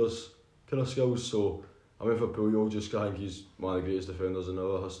captain and leaders kind of skills. So I went for Puyol just 'cause I think he's one of the greatest defenders in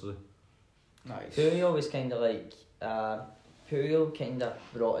our history. Nice. Puyol was kind of like Puyol kind of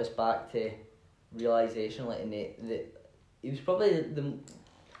brought us back to realisation, like in the he was probably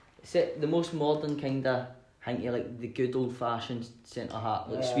the most modern kind of like the good old fashioned centre half,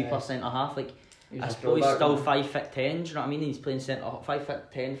 like sweeper centre half, like. I suppose he's still 5'10", do you know what I mean? He's playing centre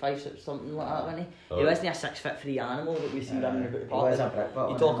 5'10", 5'6", something like that, wasn't he? He wasn't a 6'3" animal that we see running about the park.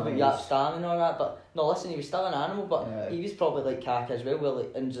 You talk about that stamina and all that, but no, listen, he was still an animal, but he was probably like Kaká as well, where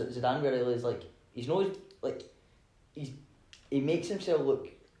like in Zidane where he was like he's not like he makes himself look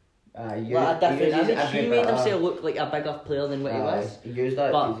like a different image. He made himself look like a bigger player than what he was. He used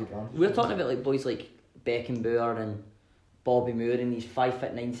that. But we're talking about like boys like Beckenbauer and Bobby Moore and these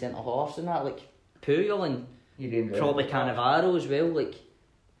 5'9" centre halves and that, like Puyol and probably Cannavaro as well, like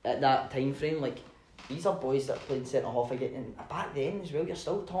at that time frame, like these are boys that played centre half again, and back then as well you're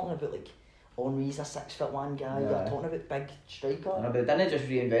still talking about like Henry's a 6'1" guy, you're talking about big striker. No, but they didn't just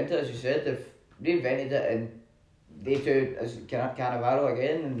reinvent it, as you said, they've reinvented it, and they two as Cannavaro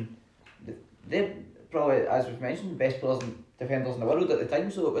again, and they're probably, as we've mentioned, best players and defenders in the world at the time,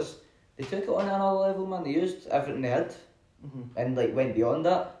 so it was, they took it on another level, man. They used everything they had and like went beyond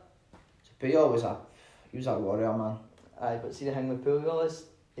that. Puyol was a warrior, man. Aye, but see the thing with Puyol is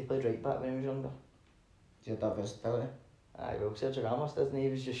he played right back when he was younger. He had that versatility. Aye, well Sergio Ramos doesn't he? He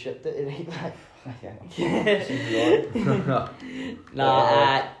was just shipped it to right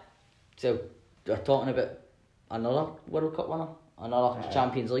back. So we're talking about another World Cup winner, another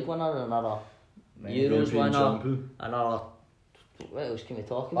Champions League winner, another Euros European winner, champion. another. What else can we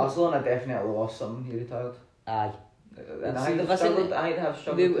talk about? Barcelona definitely lost something. He retired. Aye. And I See, think listen, they have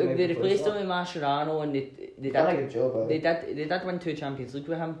struggled They to maybe replaced him that. with Mascherano, and they Done a did good job. they did win 2 Champions League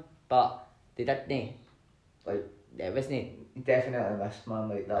with him, but they didn't. Like, it wasn't. He definitely missed, man,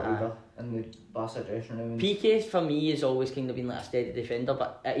 like that Aye. leader in the Barca dressing room. PK for me has always kind of been like a steady defender,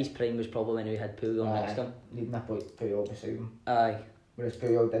 but at his prime was probably when we had Puyol next to him. Needing a Puyol beside him. Aye. Whereas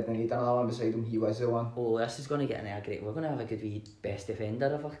Puyol didn't need another one beside him, he was the one. Oh, this is going to get into a great. We're going to have a good wee best defender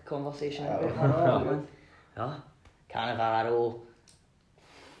of a conversation. Aye. about that, man. Yeah. Cannavaro,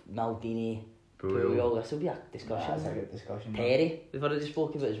 Maldini, Puyol. This will be a discussion. That's a good discussion. Terry, we've already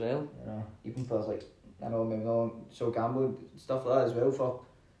spoke about as well. You know, even players like, I know, maybe not so Gamble, stuff like that as well, for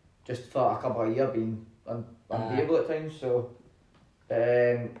just for a couple of years being unbeatable at times. So,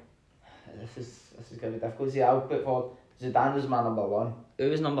 this is going to be difficult. See, I'll put forward Zidane was my number 1. Who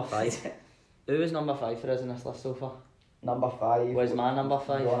was number 5? Who was number 5 for us in this list so far? Number 5 Was my number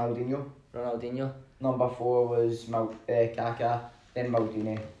 5? Ronaldinho. Ronaldinho. Number 4 was Kaká, then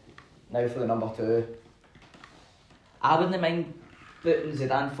Maldini. Now for the number 2. I wouldn't mind putting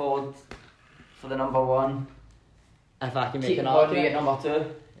Zidane forward for the number 1. If I can make Keep an Henry at argument.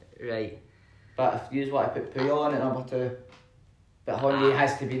 number 2. Right. But if you want to put Puyol on at number 2, but Henry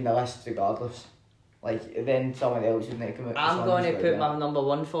has to be in the list regardless. Like, then someone else would need to come out. I'm going to put my number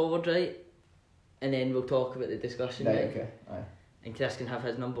 1 forward, right? And then we'll talk about the discussion. Right, Right? okay. Aye. And Chris can have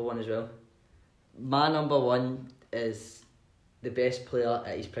his number 1 as well. My number 1 is the best player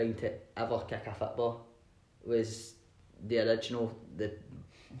at his prime to ever kick a football. Was the original, the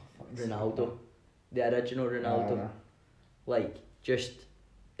Ronaldo. The original Ronaldo. Like, just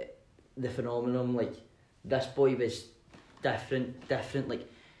the phenomenon. Like, this boy was different. Like,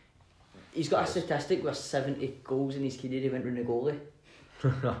 he's got a statistic with 70 goals in his career. He went round the goalie.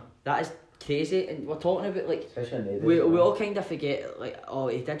 That is crazy. And we're talking about, like, Especially in the we all kind of forget, like, oh,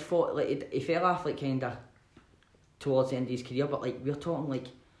 he did fall, like, he fell off, like, kind of towards the end of his career, but, like, we're talking, like,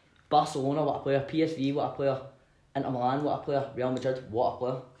 Barcelona, what a player, PSV, what a player, Inter Milan, what a player, Real Madrid, what a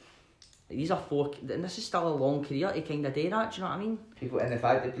player. Like, these are 4, and this is still a long career to kind of do that, do you know what I mean? people, and the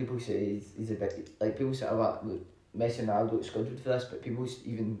fact that people say he's a bit, like, people say, look, Messi and Ronaldo excluded for this, but people,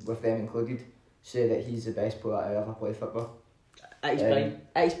 even with them included, say that he's the best player to ever play football. At his prime,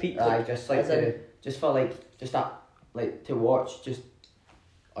 at his peak. Aye, just like as in- just for like, just that, like, to watch, just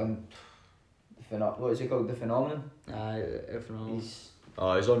on, what is it called, the phenomenon? Aye, phenomenal. He's,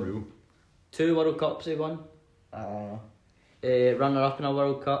 He's unreal. 2 World Cups he won. I don't know. Runner up in a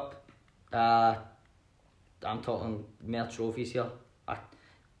World Cup. I'm talking more trophies here.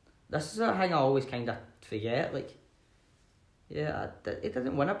 This is a thing I always kind of forget. Like, yeah, he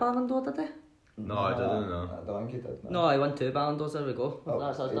didn't win a Ballon d'Or, did he? No, I didn't, no. I don't think he did. No, he won 2 Ballon d'Ors. There we go. Oh,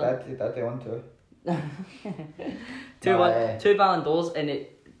 That's us he done. did, he won 2. 2 Ballon d'Ors, and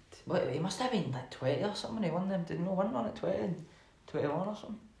it. What, he must have been like 20 or something. He won them. Didn't he win one at 20 and 21 or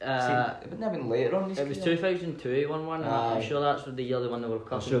something? Uh, it wouldn't have been later on. it was 2002 he won one, and I'm Aye. sure that's the year they won the World I'm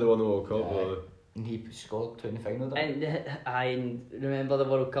Cup. sure they won the World Cup. Aye. And he scored 2 in the final. Didn't And I remember the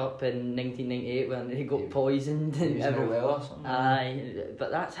World Cup in 1998 when he got He- poisoned he? He and was in a everything. well or something. Aye,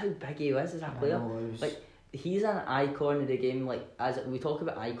 but that's how big he was as a player. Like, he's an icon of the game. Like, as we talk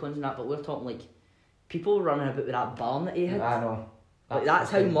about icons and that, but we're talking like people running about with that barn that he had. I know. Like,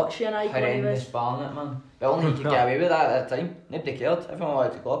 that's how much of an icon he horrendous was. Barnet, man. But only he could get away with that at that time. Nobody cared. Everyone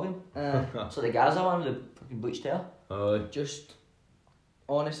wanted to club him. So the Gaza one with the fucking bleached hair. Aye. Just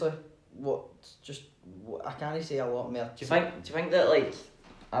honestly, I can't say a lot more. Do you think that, like,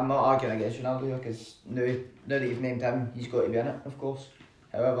 I'm not arguing against Ronaldo here, because now that you've named him, he's got to be in it, of course.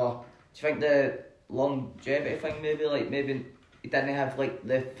 However, do you think the longevity thing, maybe he didn't have, like,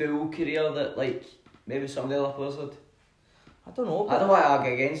 the full career that, like, maybe some of the other players had? I don't know. I don't want to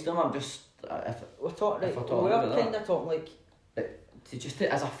argue against him, I'm just, if We're talking if like, we're talking we're about kind of talking like to just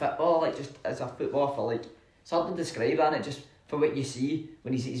as a footballer, like, just as a footballer, for, like, it's hard to describe, and it just, for what you see,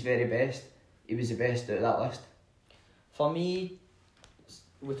 when he's at his very best, he was the best out of that list. for me.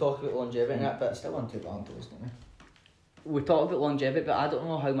 We talk about longevity and that, He but still won 2 Ballon d'Ors, didn't he? we talk about longevity, but I don't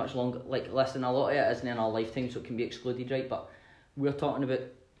know how much longer. Like, listen, a lot of it isn't in our lifetime, so it can be excluded, right? But we're talking about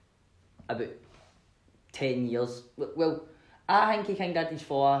 10 years. Well, I think he kind of did his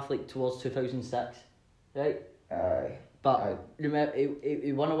fall off like towards 2006, right? Aye. But Aye. remember,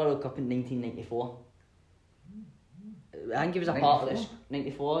 he won a World Cup in 1994. I think he was a part of this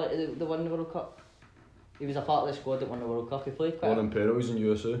 94. They won the World Cup. He was a part of the squad that won the World Cup. He played quite. Won in penalties in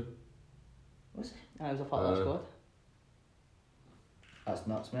USA. Was he? I was a part of the squad. That's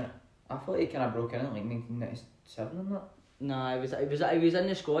nuts, mate. I thought he kind of broke in at like 1997 and that. Nah, he was in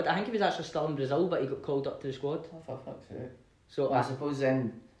the squad. I think he was actually still in Brazil, but he got called up to the squad. Oh, for fuck's sake. So Well, I suppose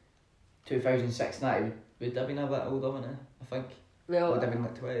in 2006 that he would have been a bit older, wouldn't he? I think. well, Would have been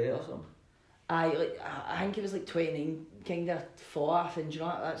like 28 or something. I think he was like 29, kind of fourth, and do you know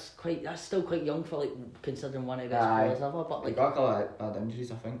what, that's still quite young for like considering one of the best Aye. players ever. But He like, got a couple of bad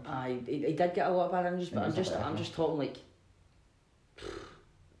injuries, I think. he did get a lot of bad injuries, but Yeah, I'm just talking like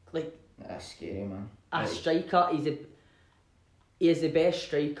That's scary, man. a Like, striker. He is the best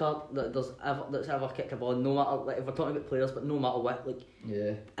striker that's ever kicked a ball. No matter, like, if we're talking about players, but no matter what, like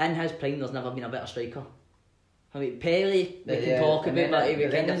yeah. in his prime, there's never been a better striker. I mean, Pele, we Yeah, can talk and about, but he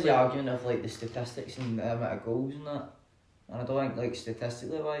then kind there's of the argument of like the statistics and the amount of goals and that. And I don't think like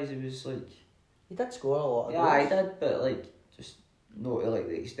statistically wise he was like he did score a lot of yeah, goals. he did, but like just not to like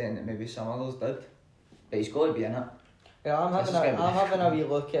the extent that maybe some others did. But he's got to be in it. Yeah, I'm This having is a gonna be I'm having a wee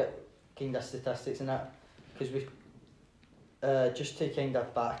difficult. look at kind of statistics and that, because we just to kind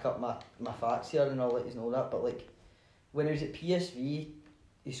of back up my facts here, and I'll let you know that. But like when he was at PSV,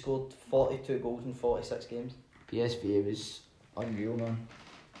 he scored 42 goals in 46 games, PSV was unreal, man.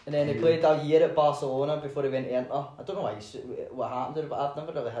 and then he played a year at Barcelona before he went to Inter. I don't know what happened to him, but I've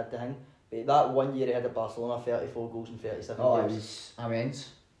never ever had the thing. But that 1 year he had at Barcelona, 34 goals in 37 Oh, it games. was immense.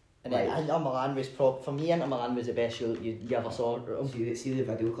 And then Like- Inter Milan was for me, Inter Milan was the best you ever saw. See the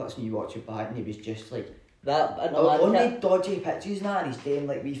video clips when you watch it back and he was just like That Inter Milan kit- only dodgy pitches and that and he's doing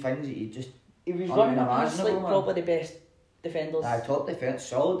like wee things that you just he was Unreal, running up against like unimaginable, man. probably the best defenders. top defence,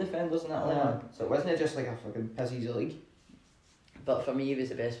 solid defenders in that Yeah. man. So it wasn't just like a fucking piss easy league. But for me, he was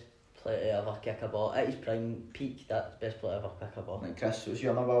the best player to ever kick a ball. At his prime peak, that's the best player to ever kick a ball. Like Chris, what's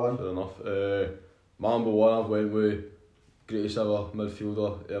your number one? Fair enough. My number one, I've went with greatest ever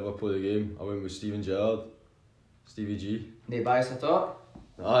midfielder to ever play the game. I went with Steven Gerrard, Stevie G. No bias at all.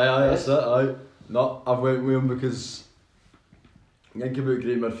 Aye, that's it, aye. No, I've went with him because you think about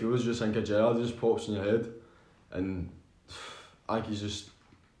great midfielders, you just think of Gerrard, he just pops in your head. And I think he's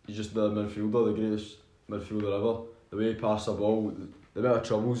just the midfielder, the greatest midfielder ever. The way he passed the ball, the amount of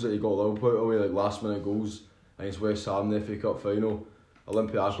troubles that he got Liverpool out of the way, like last minute goals against West Ham in the FA Cup final,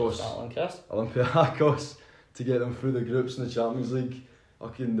 Olympiacos That one, Chris. Olympiacos to get them through the groups in the Champions League.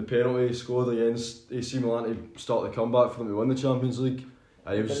 Fucking the penalty he scored against AC Milan to start the comeback for them to win the Champions League.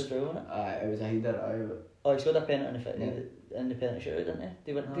 And he Did was as well, wasn't it? It was a header. Oh, he scored a penalty Yeah. in the penalty shootout, didn't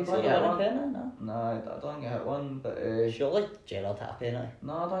he? Did No, he I score thought a he had winning one. penalty? No. No, I don't think he hit one, but Surely Gerrard hit a penalty.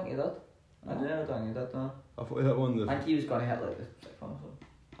 no, I don't think he did. I No. don't think he did. No. I thought he hit one. I think he was going to hit like the sixth one or something.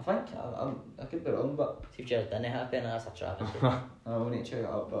 I think I could be wrong, but See if Gerrard didn't hit a penalty, that's a travesty. I will need to check it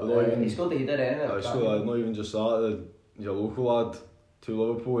out. But Well, even- he scored the header anyway. I scored not even just that, your local lad to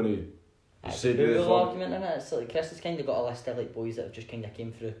Liverpool and he It's a said to the brutal club, argument, innit? It's like Chris has kind of got a list of like boys that have just kind of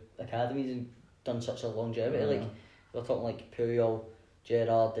came through academies and done such a longevity. Like we're talking like Puyol,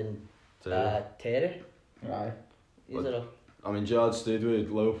 Gerrard, and Terry. Right. These are all. I mean, Gerrard stayed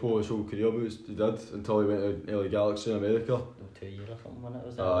with Liverpool his whole career, but he did until he went to LA Galaxy in America. 2 years or something when it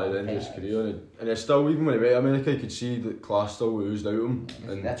was. Then his career, and it's still, even when he went to America, you could see that class still oozed out of him.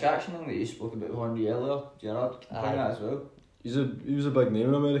 And The attraction thing that you spoke about Henry earlier, Gerrard, can bring that as well. he was a big name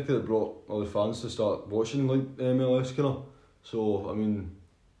in America that brought all the fans to start watching like MLS kind of. So I mean,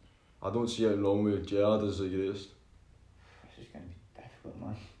 I don't see anything wrong with Gerrard as the greatest. This is going to be difficult,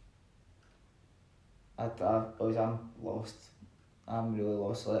 man. Boys, I'm lost. I'm really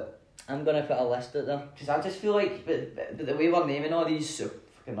lost with it. I'm gonna put a list out there. Because I just feel like, but the way we're naming all these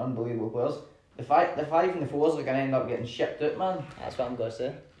fucking unbelievable players, the five and the fours are going to end up getting shipped out, man. That's what I'm gonna say.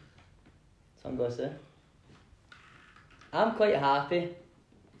 That's what I'm gonna say. I'm quite happy.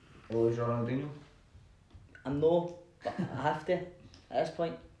 Lose Ronaldinho, I'm no, but I have to at this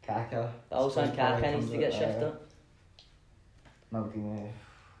point. Kaka. But also Suppose Kaka probably needs to comes get out, shifted. Maldini.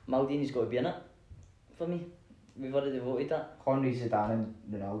 Maldini's got to be in it for me. We've already voted that. Henry, Zidane and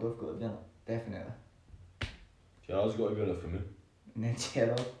Ronaldo have got to be in it, definitely. Gerrard's got to be in it for me. And then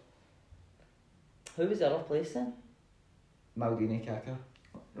Gerrard, Who was the other place then? Maldini, Kaka,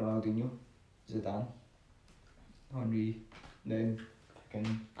 Ronaldinho, Zidane, Henry, then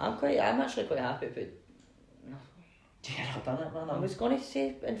fucking I'm actually quite happy about. Gerrard done it, man. I was going to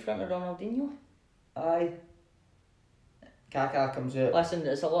say in front of Ronaldinho. Aye. Kaka comes out. Listen,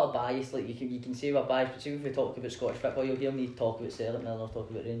 it's a lot of bias. Like you can say we're biased, but see if we talk about Scottish football, you'll hear me talk about Celtic, and I'll talk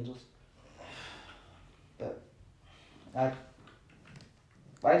about Rangers.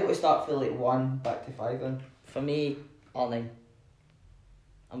 Why don't we start for like 1 back to 5 then? For me, R9.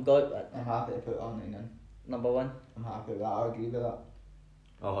 I'm good at I'm happy to put R9 in. number 1. I'm happy with that, I agree with that.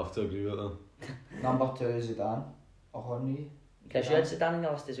 I'll have to agree with that. Number 2 is Zidane or Henry. Because you had Zidane in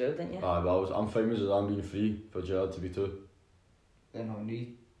your list as well, didn't you? Aye, but I'm fine with Zidane being free for Gerrard to be 2. then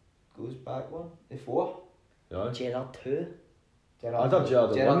Henry goes back one. The 4. Yeah. Gerrard 2. I'd have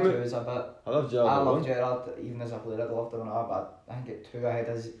Gerrard at Gerrard 2 one. is a bit. I'd have Gerrard I at love one. Gerrard, even as a player, I'd love to run out, but I think at 2 ahead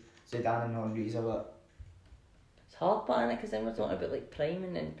is Zidane and Henry's a bit. It's hard, but because then we're talking about like prime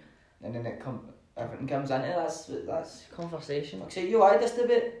and then And then everything comes into that's. conversation. Like say you like this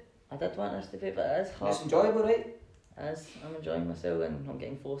debate. I did want this debate, but it is hard. It's enjoyable, right? As I'm enjoying myself and I'm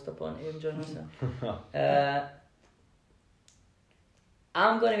getting forced upon to enjoy myself.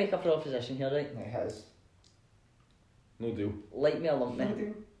 I'm going to make a proposition here, right? It has. No deal. Like me or lump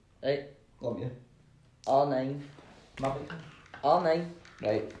me, right? Love you. R9, Muppet. R9,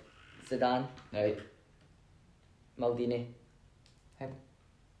 Right. Zidane, Right. Maldini, Him.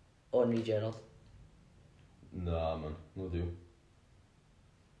 Henry, Gerrard. Nah, man. No deal.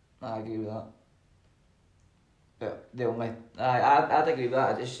 I agree with that. But the only I'd agree with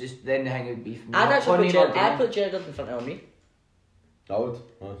that. It's just then the thing would be for me. I'd actually Henry put Gerrard, Maldini. I'd put Gerrard in front of Henry. I would.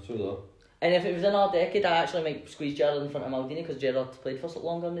 So do And if it was in our decade, I actually might squeeze Gerrard in front of Maldini because Gerrard played for so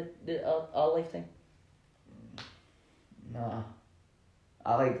longer in our lifetime. Nah.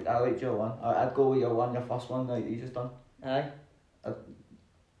 I like your one. I'd go with your one, your first one, like you just done. Aye.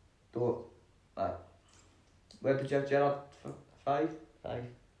 Don't. Where did you have Gerrard for 5? 5.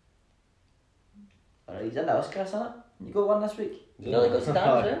 Alright, he's in the Chris, isn't it? You got one this week? You only got Zidane as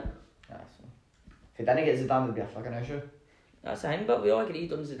well. Yeah, so. If he didn't get Zidane, it'd be a fucking issue. That's the thing, but we all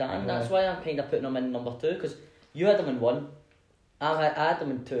agreed on Zidane. Yeah. That's why I'm kind of putting him in number 2 because you had him in 1. I had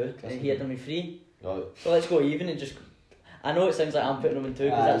him in 2 and he had him in 3. Right. So let's go even and just. I know it sounds like I'm putting him in 2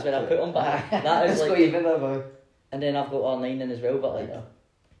 because that's where I put him, but that is Let's go like. even there, boy. And then I've got R9 in as well, but like,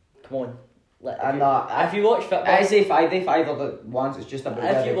 come on. Like, I'm not. If you watch football, I say 5. They 5 are the ones. It's just about. if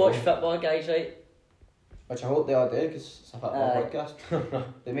where you they watch go. football, guys, right? Which I hope they all do, because it's a football Aye. podcast.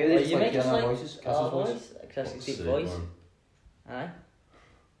 But maybe Well, they just you like might just hearing our like voices, our Chris's voice. voice, Chris's Fuck's deep sake, voice. man. Aye,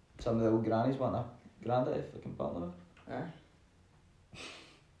 Some of the old grannies want a granddad if they can partner with. aye.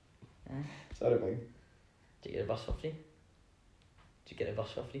 Sorry, big. Did you get a bus for free? Did you get a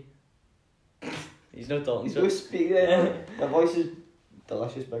bus for free? He's not talking. He's So no speak there. The voice is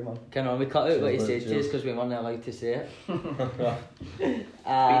delicious, big man. can we cut out what he Cheers, said mate, to us cheers. because we weren't allowed to say it?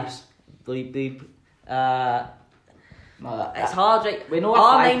 Beeps. Bleep bleep. No, It's hard, right? We know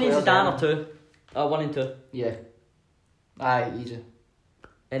our R9 five and players Zidane then. are 2. 1 and 2. Yeah. Aye, easy. And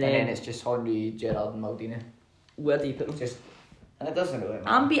And then, then it's just Henry, Gerrard and Maldini. where do you put them? Just, and it doesn't really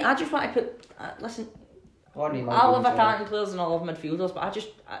matter. I just want to put. Listen, Henry, I Maldini, love Gerrard. attacking players and I love midfielders, but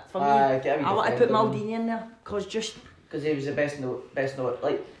for me, Get a wee I want to put defender. Maldini in there because just Because he was the best note.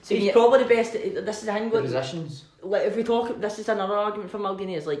 Like, see, he's you- probably the best. This is the thing. the Like, positions. like if we talk, this is another argument for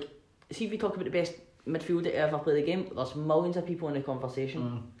Maldini. Is like, see if we talk about the best midfielder to ever play the game. There's millions of people in the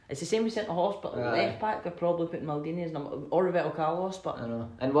conversation. It's the same with centre half, but Aye. left back could probably put Maldini as number or Roberto Carlos. But I know.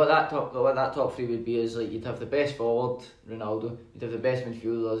 And what that top 3 would be is like you'd have the best forward, Ronaldo. You'd have the best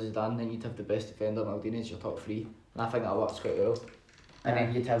midfielder, Zidane. Then you'd have the best defender, Maldini, as your top 3. And I think that works quite well. And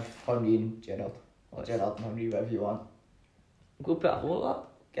then you'd have Henry and Gerrard. Or Gerrard and Henry, whatever you want. go put a vote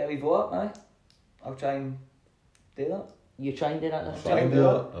up. Get a wee vote up, aye. I'll try and do that. You try and do that this Try and time. do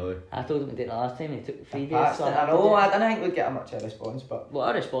that. Aye. I told him to do it the last time. He took 3 days. Passed So it. I know, I didn't think we'd get much of a response, but What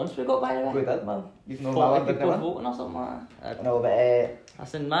a response we got, by the way. we did, man. You've known 40 that, people didn't voting or something like that. I know, but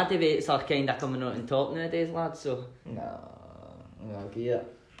Listen, my debates are kind of coming out on top nowadays, lads, so... no, get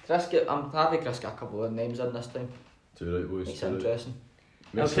it. I'm happy Chris got a couple of names in this time. Too right, boys. Makes Too it right. interesting.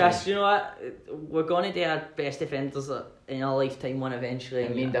 Now, Makes Chris, sense. you know what? We're going to do our best defenders in our lifetime one eventually.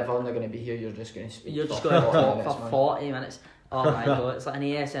 And me and Devon are going to be here, you're just going to speak. You're just for going to 40 talk minutes, for man. 40 minutes. Oh my god, it's like an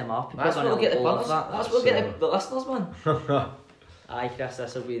ASMR. People That's are what we'll gonna get the love punters. that. That's what we'll get the listeners, man. Aye, Chris,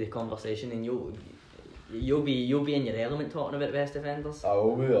 this will be the conversation, and you'll be in your element talking about the best defenders. I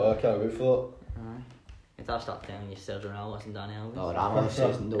will be. I can't wait for Aye. If I start telling you Sergio Ramos and Danny Alves. No, Ramos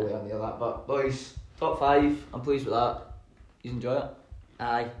says nowhere near that. But boys, top 5. I'm pleased with that. You enjoy it?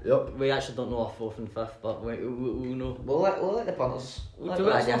 Aye. that. Yep. We actually don't know our 4th and 5th, but we'll know. We'll let the punters. Do we want to do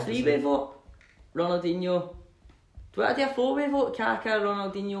a 3-way vote? Ronaldinho. Do we want to do a 4-way vote? Kaká,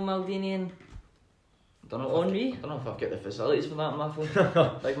 Ronaldinho, Maldini and... Don't know Henry? I don't know if I've got the facilities for that on my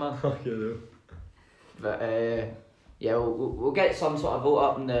phone. Big man. Okay, though. But yeah, we'll get some sort of vote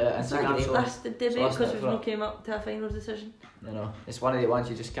up in the It's not a Instagram. great So, list, the debate, so because listen we've out for not came up to a final decision. you know, it's one of the ones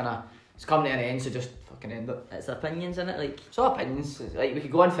you just kind of. It's coming to an end, so just fucking end it. It's opinions in it, like... It's all opinions. Like we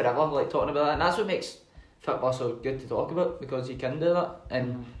could go on forever, like talking about that, and that's what makes football so good to talk about because you can do that,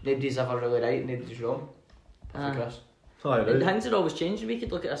 and nobody's ever really right, nobody's wrong. Aye. Chris. Aye, And right. things are always changing. We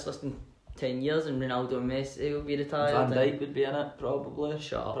could look at this list in 10 years and Ronaldo and Messi will be retired. Van and- Dijk would be in it, probably.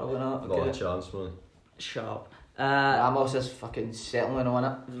 Shut up. Probably not. Not a Okay. chance, man. Shut up. Ramos is fucking settling on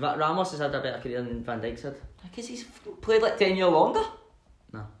it. Ramos has had a better career than Van Dijk's had. Because he's played like 10 years longer.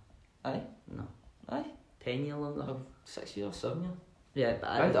 No. Aye? No. Aye? 10 years longer. Oh, 6 years, 7 years. Yeah, but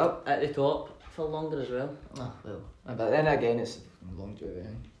Round it up. at the top for longer as well. Oh, well. But then again, it's longevity.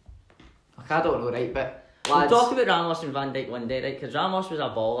 Like, I don't know, right, but We'll lads, talk about Ramos and Van Dijk one day, right? Because Ramos was a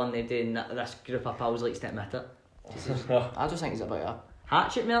ball and they're doing this group of pals likes to admit it. I just think he's about a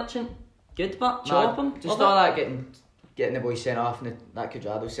Hatchet merchant, good but chop him. Just all that getting the boy sent off and that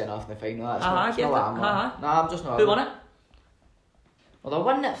Cuadrado sent off in the final. That's not get what it. I'm on. Nah, I'm just not. Who won it? Well, they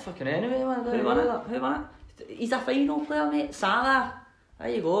won it fucking anyway, man. Who won it? Who won it? He's a final player, mate. Salah. There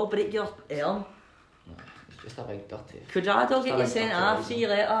you go. Break your arm. It's just a big dirty. Cuadrado get you Just a big sent off. dirty See you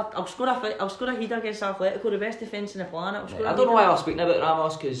later. I'll score a header against Atletico, the best defence in the planet. I don't know why I was speaking about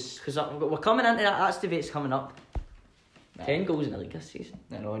Ramos because we're coming into that. That's debate's coming up. 10 goals in the league this season.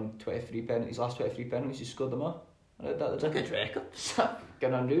 on 23 penalties, last 23 penalties, he scored them all. I read that. It's a good record.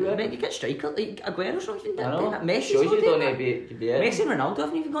 Getting unreal, Mate, you get striker like Aguero's not even I doing know. that. Messi's Shows not you doing don't that. need to be in. Messi and Ronaldo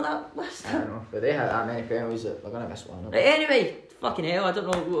haven't even got that list. I don't know, but they had that many penalties that they're gonna miss one. Right, anyway, fucking hell, I don't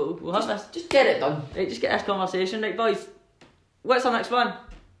know. We'll have this. Just get it done. Right, just get this conversation right, boys. What's the next one?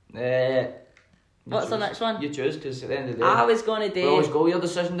 What's the next one? You choose, because at the end of the day, I was gonna we always do. go your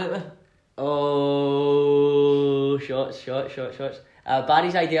decision, don't we? Oh, shots.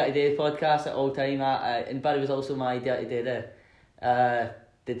 Barry's idea to do the podcast at all time, and Barry was also my idea to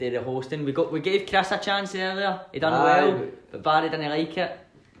do the hosting. We gave Chris a chance earlier. He done well, but Barry didn't like it.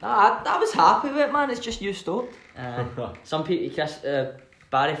 Nah, I was happy with it, man. It's just you stopped. Some people,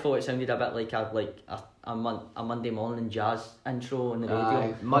 Barry thought it sounded a bit like a Monday morning jazz intro on the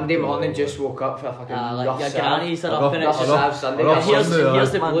radio. Monday morning, just woke up for a fucking Like rough your Sav. grannies are up and it's rough just. Sav Sunday. rough Here's Sunday,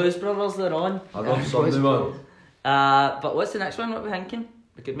 the man. Blues Brothers, they're on. I love Sunday, man. But what's the next one? What are we thinking?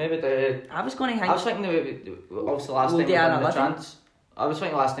 We could maybe do. I was going to I was think. thinking obviously last We'll time we do done an the 11. trans. I was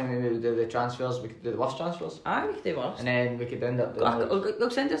thinking last time we would do the transfers, we could do the worst transfers, We could do worse. and then we could end up doing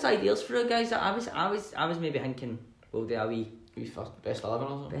Look, send us ideas through, guys. I was maybe thinking we'll do a wee the first best 11 or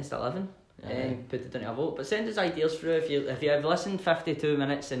something. best 11 Yeah. and put it down to a vote. But send us ideas through if you have listened 52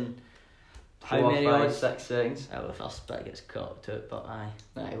 minutes and how 4, many 5, odds. 6 seconds. The first bit gets cut up to it, but aye.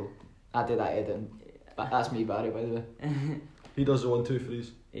 Nah, well, I did that editing. That's me, Barry, by the way. He does the 1, 2,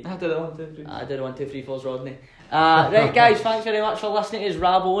 3s. I did that 1, 2, 3. I did 1, 2, 3, 4's Rodney. Right, guys, thanks very much for listening to us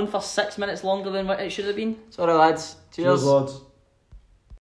rab on for 6 minutes longer than what it should have been. Sorry, lads. Cheers, lads.